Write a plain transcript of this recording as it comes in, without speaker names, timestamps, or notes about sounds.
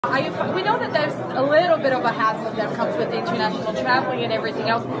We know that there's a little bit of a hassle that comes with international traveling and everything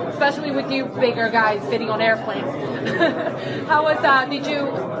else, especially with you bigger guys sitting on airplanes. How was that?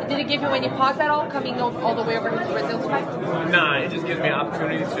 Did it give you any pause at all coming all the way over to Brazil to fight? Nah, it just gives me an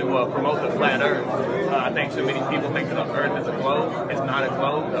opportunity to promote the flat Earth. I think too many people think that the Earth is a globe. It's not a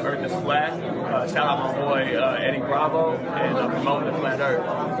globe. The Earth is flat. Shout out my boy Eddie Bravo and promoting the flat Earth.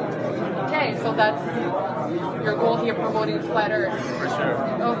 Okay, so that's your goal here, promoting flat Earth. For sure.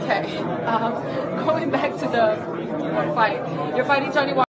 Okay. Going back to the fight, you're fighting Johnny.